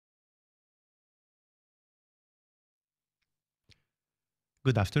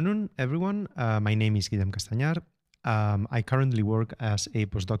Good afternoon, everyone. My name is Guillem Castañar. I currently work as a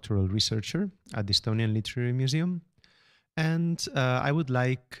postdoctoral researcher at the Estonian Literary Museum. And I would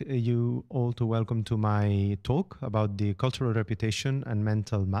like you all to welcome to my talk about the cultural reputation and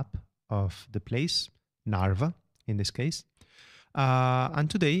mental map of the place, Narva, in this case. And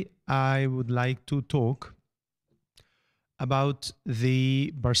today I would like to talk about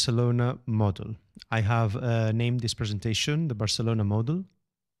the Barcelona model. I have named this presentation the Barcelona model,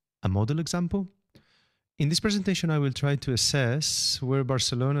 a model example. In this presentation, I will try to assess where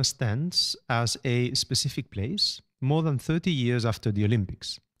Barcelona stands as a specific place more than 30 years after the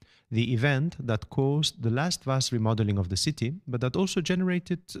Olympics, the event that caused the last vast remodeling of the city, but that also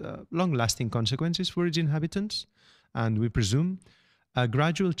generated long-lasting consequences for its inhabitants, and we presume a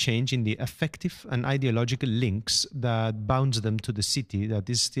gradual change in the affective and ideological links that bounds them to the city that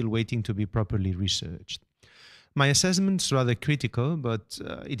is still waiting to be properly researched. My assessment is rather critical, but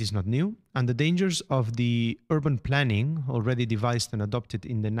it is not new, and the dangers of the urban planning, already devised and adopted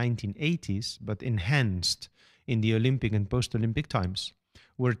in the 1980s, but enhanced in the Olympic and post-Olympic times,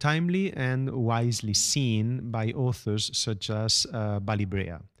 were timely and wisely seen by authors such as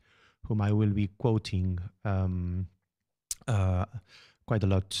Balibrea, whom I will be quoting quite a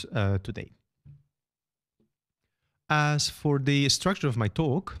lot today. As for the structure of my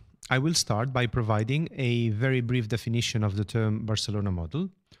talk, I will start by providing a very brief definition of the term Barcelona model,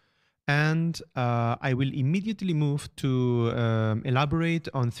 and I will immediately move to elaborate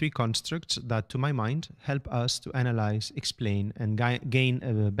on three constructs that, to my mind, help us to analyze, explain, and gain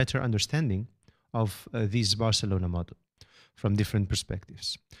a better understanding of this Barcelona model from different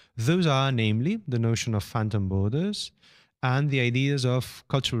perspectives. Those are, namely, the notion of phantom borders and the ideas of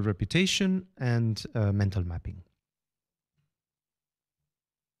cultural reputation and mental mapping.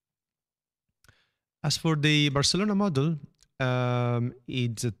 As for the Barcelona model,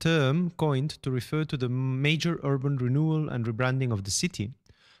 it's a term coined to refer to the major urban renewal and rebranding of the city,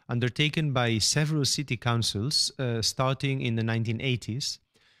 undertaken by several city councils starting in the 1980s,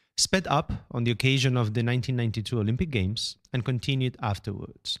 sped up on the occasion of the 1992 Olympic Games, and continued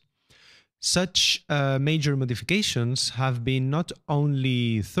afterwards. Such major modifications have been not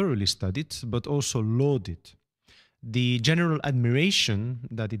only thoroughly studied, but also lauded. The general admiration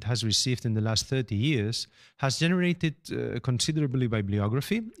that it has received in the last 30 years has generated considerable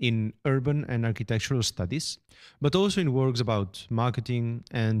bibliography in urban and architectural studies, but also in works about marketing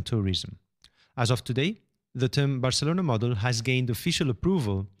and tourism. As of today, the term Barcelona model has gained official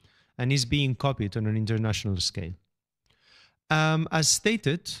approval and is being copied on an international scale. As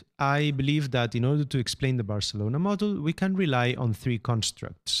stated, I believe that in order to explain the Barcelona model, we can rely on three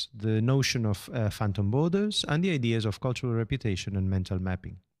constructs: the notion of phantom borders and the ideas of cultural reputation and mental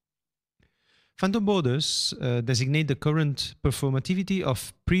mapping. Phantom borders designate the current performativity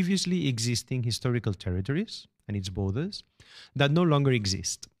of previously existing historical territories and its borders that no longer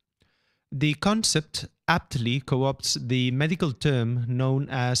exist. The concept aptly co-opts the medical term known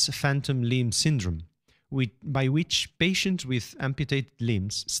as phantom limb syndrome, by which patients with amputated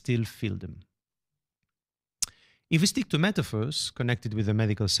limbs still feel them. If we stick to metaphors connected with the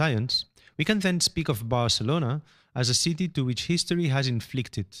medical science, we can then speak of Barcelona as a city to which history has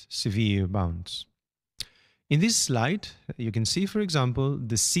inflicted severe wounds. In this slide, you can see, for example,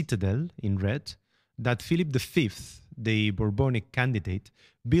 the citadel in red that Philip V, the Bourbonic candidate,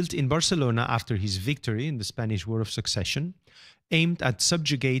 built in Barcelona after his victory in the Spanish War of Succession, aimed at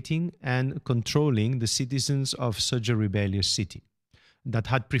subjugating and controlling the citizens of such a rebellious city that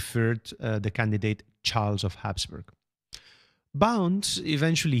had preferred the candidate Charles of Habsburg. Wounds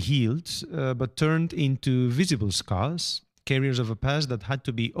eventually healed, but turned into visible scars, carriers of a past that had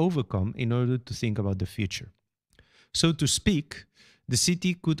to be overcome in order to think about the future. So to speak, the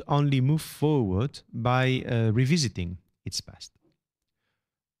city could only move forward by revisiting its past.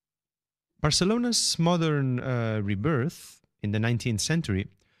 Barcelona's modern rebirth in the 19th century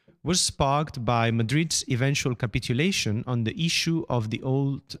was sparked by Madrid's eventual capitulation on the issue of the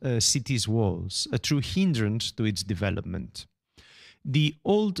old city's walls, a true hindrance to its development. The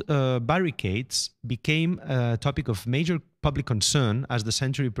old barricades became a topic of major public concern as the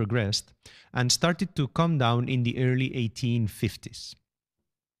century progressed and started to come down in the early 1850s.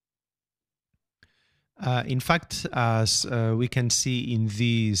 In fact, as we can see in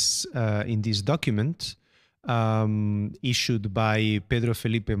this document, issued by Pedro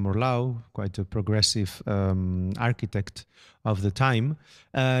Felipe Morlau, quite a progressive architect of the time,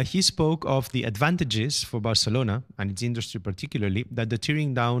 he spoke of the advantages for Barcelona and its industry particularly that the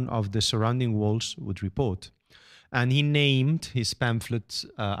tearing down of the surrounding walls would report. And he named his pamphlet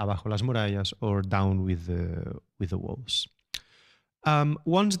Abajo las murallas, or Down with the Walls.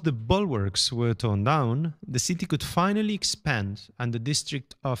 Once the bulwarks were torn down, the city could finally expand, and the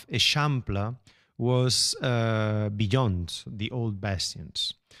district of Eixample was beyond the old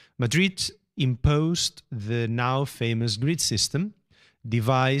bastions. Madrid imposed the now famous grid system,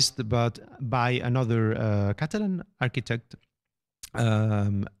 devised by another Catalan architect,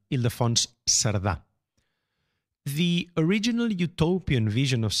 Ildefons Cerdà. The original utopian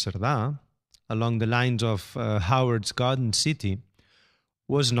vision of Cerdà, along the lines of Howard's Garden City,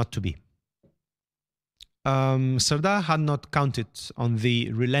 was not to be. Cerdà had not counted on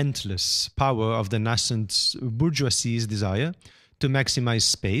the relentless power of the nascent bourgeoisie's desire to maximize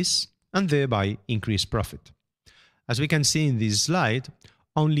space and thereby increase profit. As we can see in this slide,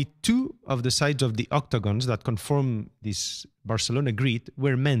 only 2 of the sides of the octagons that conform this Barcelona grid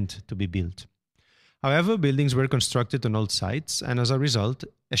were meant to be built. However, buildings were constructed on old sites, and as a result,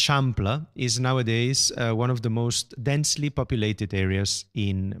 Eixample is nowadays one of the most densely populated areas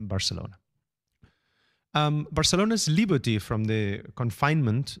in Barcelona. Barcelona's liberty from the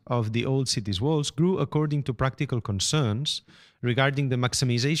confinement of the old city's walls grew according to practical concerns regarding the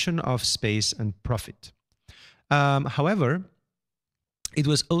maximization of space and profit. However, it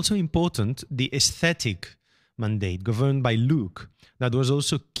was also important the aesthetic mandate governed by look that was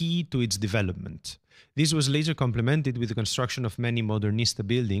also key to its development. This was later complemented with the construction of many modernista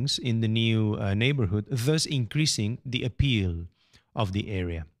buildings in the new neighborhood, thus increasing the appeal of the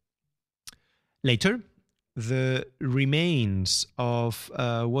area. Later, the remains of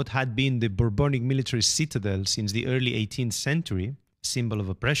what had been the Bourbonic military citadel since the early 18th century, symbol of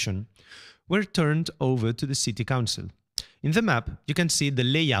oppression, were turned over to the city council. In the map, you can see the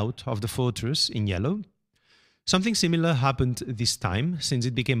layout of the fortress in yellow. Something similar happened this time, since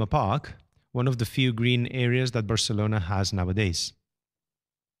it became a park, one of the few green areas that Barcelona has nowadays.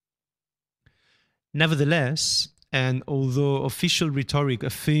 Nevertheless, and although official rhetoric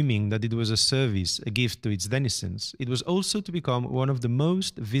affirming that it was a service, a gift to its denizens, it was also to become one of the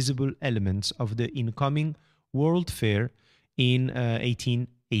most visible elements of the incoming World Fair in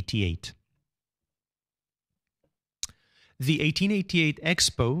 1888. The 1888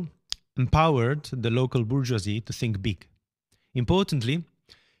 Expo empowered the local bourgeoisie to think big. Importantly,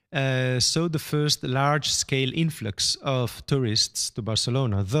 saw the first large-scale influx of tourists to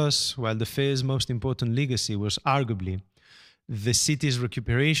Barcelona. Thus, while the fair's most important legacy was arguably the city's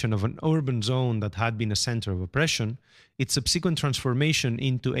recuperation of an urban zone that had been a center of oppression, its subsequent transformation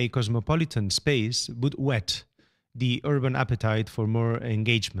into a cosmopolitan space would whet the urban appetite for more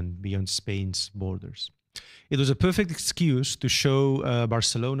engagement beyond Spain's borders. It was a perfect excuse to show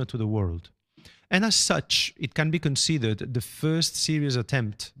Barcelona to the world. And as such, it can be considered the first serious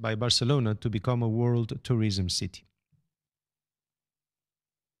attempt by Barcelona to become a world tourism city.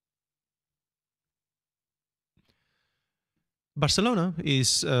 Barcelona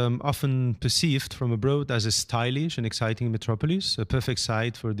is often perceived from abroad as a stylish and exciting metropolis, a perfect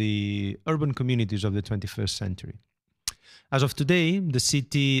site for the urban communities of the 21st century. As of today, the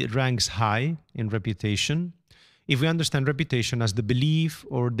city ranks high in reputation, if we understand reputation as the belief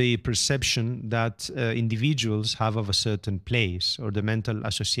or the perception that individuals have of a certain place or the mental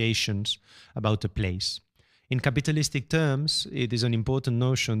associations about a place. In capitalistic terms, it is an important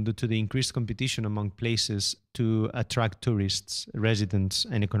notion due to the increased competition among places to attract tourists, residents,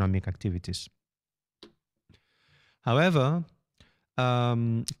 and economic activities. However,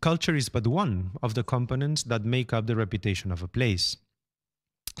 culture is but one of the components that make up the reputation of a place.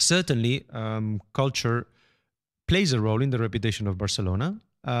 Certainly, culture plays a role in the reputation of Barcelona,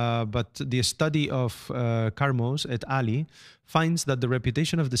 but the study of Carmos et al. Finds that the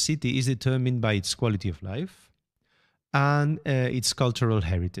reputation of the city is determined by its quality of life and its cultural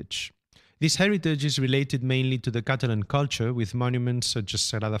heritage. This heritage is related mainly to the Catalan culture with monuments such as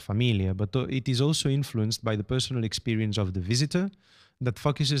Sagrada Familia, but it is also influenced by the personal experience of the visitor that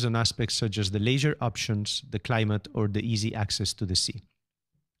focuses on aspects such as the leisure options, the climate, or the easy access to the sea.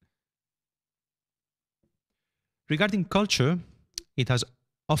 Regarding culture, it has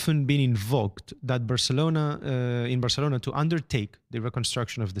often been invoked that in Barcelona to undertake the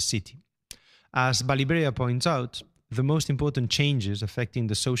reconstruction of the city. As Balibrea points out, the most important changes affecting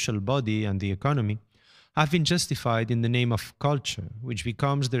the social body and the economy have been justified in the name of culture, which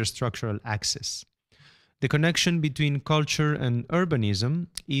becomes their structural axis. The connection between culture and urbanism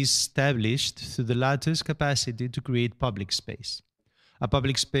is established through the latter's capacity to create public space. A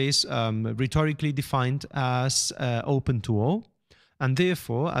public space rhetorically defined as open to all, and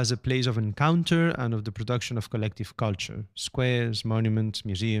therefore as a place of encounter and of the production of collective culture. Squares, monuments,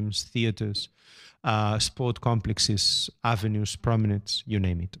 museums, theaters, sport complexes, avenues, promenades, you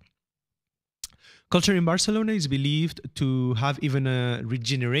name it. Culture in Barcelona is believed to have even a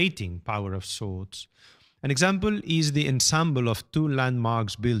regenerating power of sorts. An example is the ensemble of two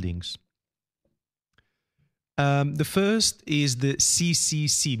landmarks buildings. The first is the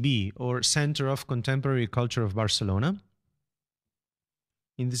CCCB, or Center of Contemporary Culture of Barcelona.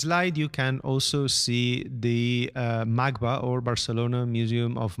 In the slide, you can also see the MACBA, or Barcelona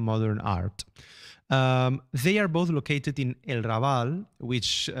Museum of Modern Art. They are both located in El Raval,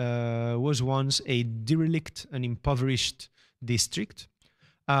 which was once a derelict and impoverished district,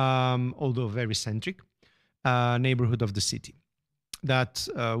 although very centric, neighborhood of the city that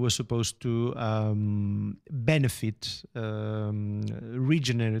was supposed to benefit,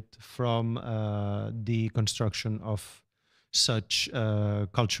 regenerate from the construction of such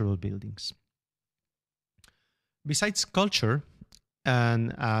cultural buildings. Besides culture,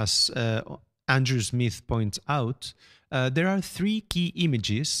 and as Andrew Smith points out, there are three key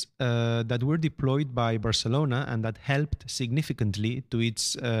images that were deployed by Barcelona and that helped significantly to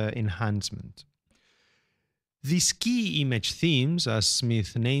its enhancement. These key image themes, as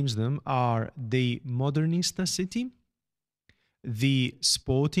Smith names them, are the modernista city, the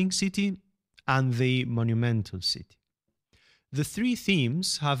sporting city, and the monumental city. The three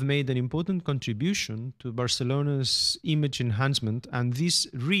themes have made an important contribution to Barcelona's image enhancement, and this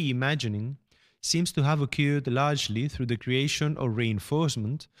reimagining seems to have occurred largely through the creation or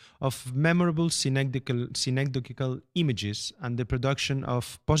reinforcement of memorable synecdochical images, and the production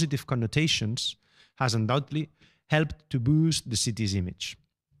of positive connotations has undoubtedly helped to boost the city's image.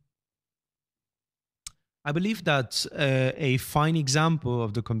 I believe that a fine example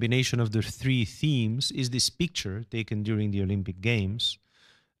of the combination of the three themes is this picture taken during the Olympic Games,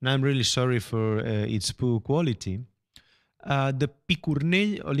 and I'm really sorry for its poor quality. The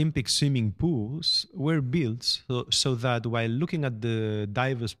Picornell Olympic swimming pools were built so that while looking at the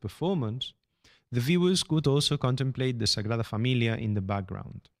divers' performance, the viewers could also contemplate the Sagrada Familia in the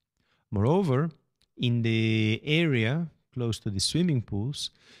background. Moreover, in the area close to the swimming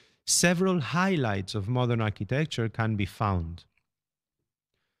pools, several highlights of modern architecture can be found,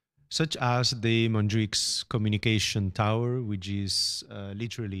 such as the Montjuïc's communication tower, which is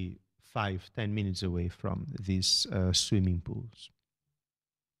literally 5-10 minutes away from these swimming pools.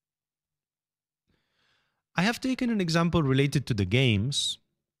 I have taken an example related to the games,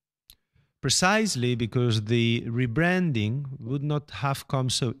 precisely because the rebranding would not have come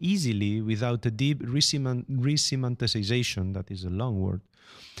so easily without a deep resemanticization, that is a long word,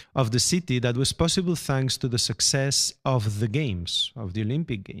 of the city that was possible thanks to the success of the Games, of the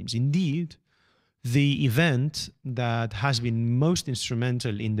Olympic Games. Indeed, the event that has been most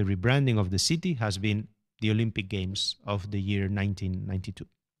instrumental in the rebranding of the city has been the Olympic Games of the year 1992.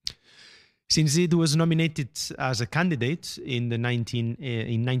 Since it was nominated as a candidate in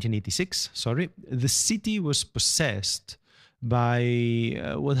 1986, the city was possessed by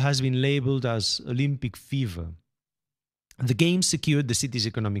what has been labeled as Olympic fever. The Games secured the city's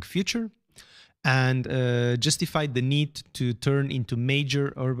economic future and justified the need to turn into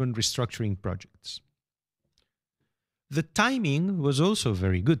major urban restructuring projects. The timing was also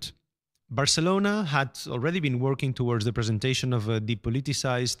very good. Barcelona had already been working towards the presentation of a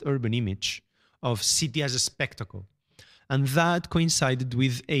depoliticized urban image of city as a spectacle, and that coincided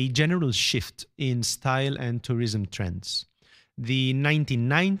with a general shift in style and tourism trends. The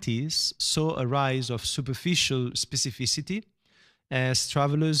 1990s saw a rise of superficial specificity as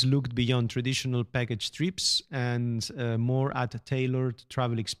travelers looked beyond traditional package trips and more at tailored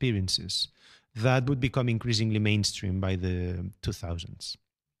travel experiences that would become increasingly mainstream by the 2000s.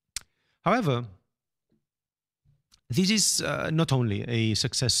 However, this is not only a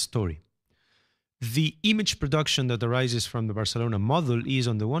success story. The image production that arises from the Barcelona model is,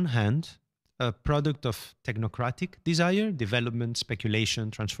 on the one hand, a product of technocratic desire, development, speculation,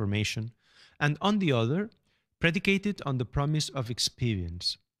 transformation, and on the other, predicated on the promise of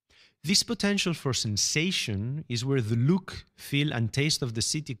experience. This potential for sensation is where the look, feel, and taste of the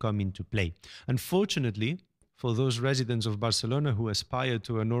city come into play. Unfortunately, for those residents of Barcelona who aspire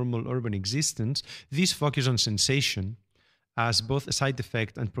to a normal urban existence, this focus on sensation, as both a side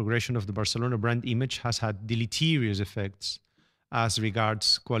effect and progression of the Barcelona brand image, has had deleterious effects as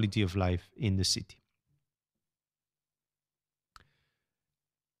regards quality of life in the city.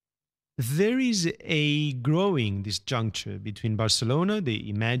 There is a growing disjuncture between Barcelona, the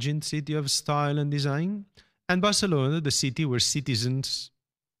imagined city of style and design, and Barcelona, the city where citizens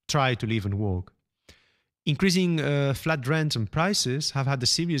try to live and work. Increasing flat rents and prices have had a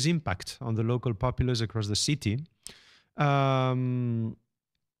serious impact on the local populace across the city,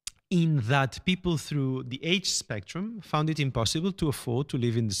 in that people through the age spectrum found it impossible to afford to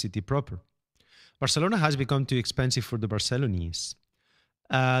live in the city proper. Barcelona has become too expensive for the Barcelonese.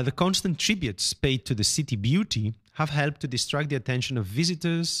 The constant tributes paid to the city beauty have helped to distract the attention of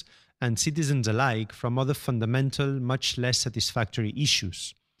visitors and citizens alike from other fundamental, much less satisfactory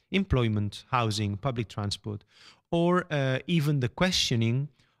issues: employment, housing, public transport, or even the questioning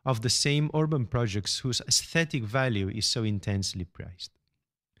of the same urban projects whose aesthetic value is so intensely prized.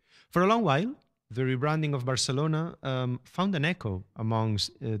 For a long while, the rebranding of Barcelona found an echo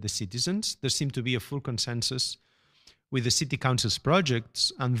amongst the citizens. There seemed to be a full consensus with the city council's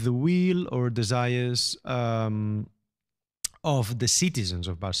projects and the will or desires of the citizens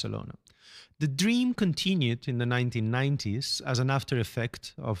of Barcelona. The dream continued in the 1990s as an after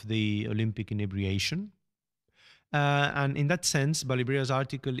effect of the Olympic inebriation. And in that sense, Balibrea's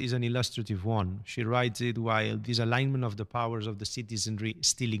article is an illustrative one. She writes it while this alignment of the powers of the citizenry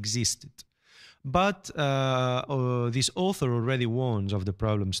still existed. But this author already warns of the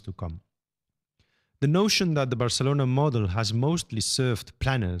problems to come. The notion that the Barcelona model has mostly served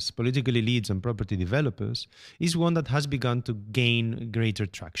planners, political elites, and property developers is one that has begun to gain greater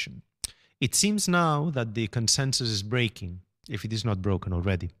traction. It seems now that the consensus is breaking, if it is not broken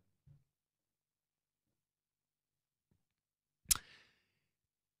already.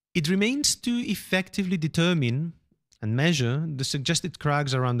 It remains to effectively determine and measure the suggested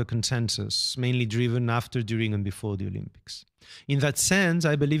cracks around the consensus, mainly driven after, during, and before the Olympics. In that sense,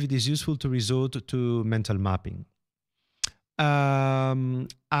 I believe it is useful to resort to mental mapping.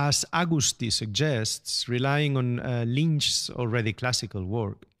 As Agusti suggests, relying on Lynch's already classical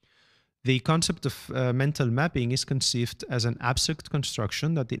work, the concept of mental mapping is conceived as an abstract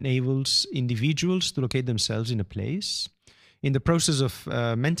construction that enables individuals to locate themselves in a place. In the process of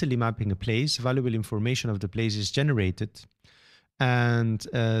mentally mapping a place, valuable information of the place is generated, and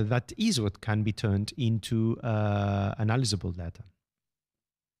that is what can be turned into analyzable data.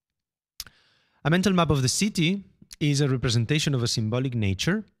 A mental map of the city is a representation of a symbolic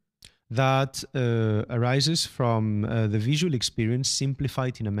nature that arises from the visual experience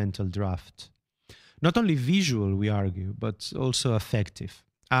simplified in a mental draft. Not only visual, we argue, but also affective.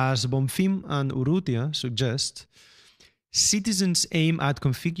 As Bonfim and Urrutia suggest, citizens aim at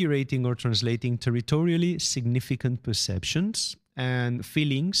configuring or translating territorially significant perceptions and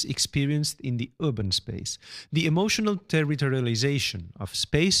feelings experienced in the urban space. The emotional territorialization of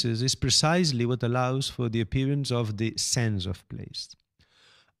spaces is precisely what allows for the appearance of the sense of place.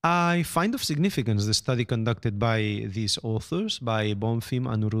 I find of significance the study conducted by these authors, by Bonfim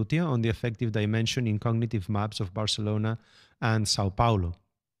and Urrutia, on the affective dimension in cognitive maps of Barcelona and Sao Paulo.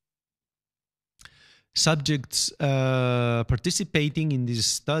 Subjects participating in this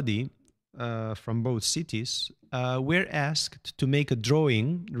study from both cities were asked to make a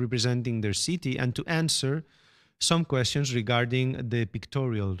drawing representing their city and to answer some questions regarding the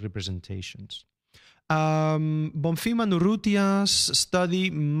pictorial representations. Bonfim and Urrutia's study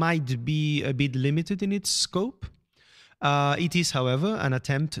might be a bit limited in its scope. It is, however, an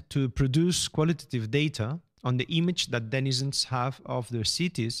attempt to produce qualitative data on the image that denizens have of their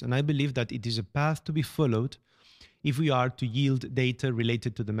cities, and I believe that it is a path to be followed if we are to yield data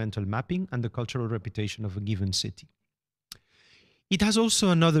related to the mental mapping and the cultural reputation of a given city. It has also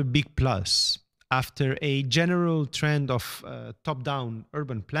another big plus. After a general trend of top-down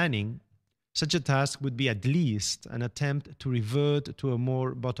urban planning, such a task would be at least an attempt to revert to a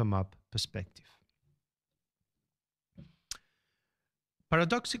more bottom-up perspective.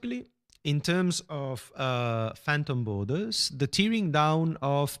 Paradoxically, in terms of phantom borders, the tearing down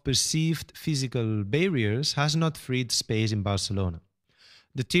of perceived physical barriers has not freed space in Barcelona.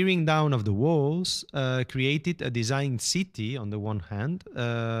 The tearing down of the walls created a designed city, on the one hand,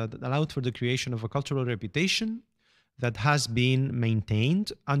 that allowed for the creation of a cultural reputation that has been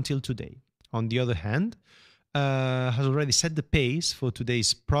maintained until today. On the other hand, has already set the pace for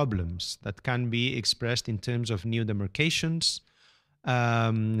today's problems that can be expressed in terms of new demarcations,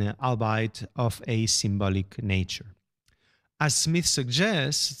 albeit of a symbolic nature. As Smith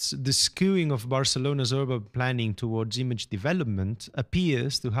suggests, the skewing of Barcelona's urban planning towards image development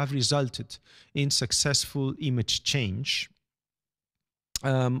appears to have resulted in successful image change.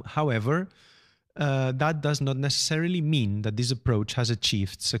 However, that does not necessarily mean that this approach has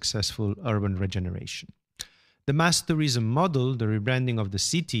achieved successful urban regeneration. The mass tourism model, the rebranding of the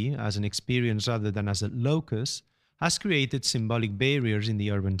city as an experience rather than as a locus, has created symbolic barriers in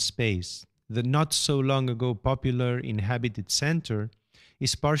the urban space. The not so long ago popular inhabited center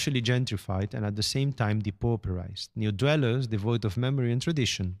is partially gentrified and at the same time depauperized. New dwellers, devoid of memory and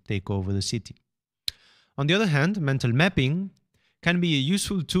tradition, take over the city. On the other hand, mental mapping can be a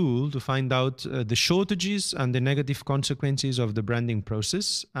useful tool to find out the shortages and the negative consequences of the branding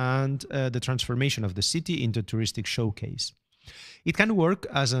process and the transformation of the city into a touristic showcase. It can work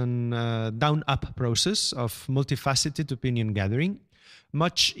as an down-up process of multifaceted opinion gathering,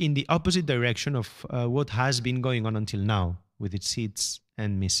 much in the opposite direction of what has been going on until now, with its hits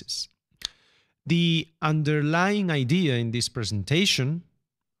and misses. The underlying idea in this presentation,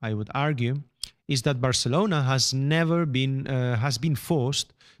 I would argue, is that Barcelona has been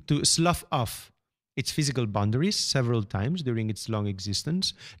forced to slough off its physical boundaries several times during its long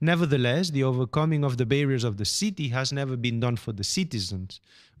existence. Nevertheless, the overcoming of the barriers of the city has never been done for the citizens,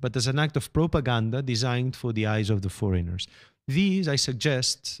 but as an act of propaganda designed for the eyes of the foreigners. These, I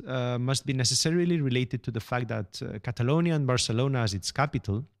suggest, must be necessarily related to the fact that Catalonia and Barcelona as its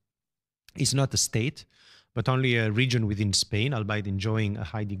capital is not a state, but only a region within Spain, albeit enjoying a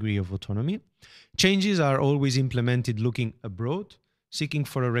high degree of autonomy. Changes are always implemented looking abroad, seeking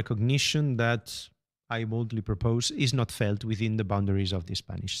for a recognition that, I boldly propose, is not felt within the boundaries of the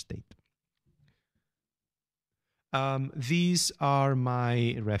Spanish state. These are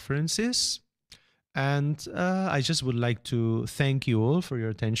my references, and I just would like to thank you all for your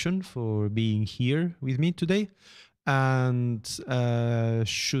attention, for being here with me today. And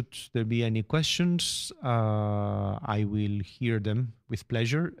should there be any questions, I will hear them with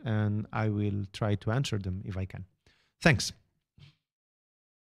pleasure and I will try to answer them if I can. Thanks.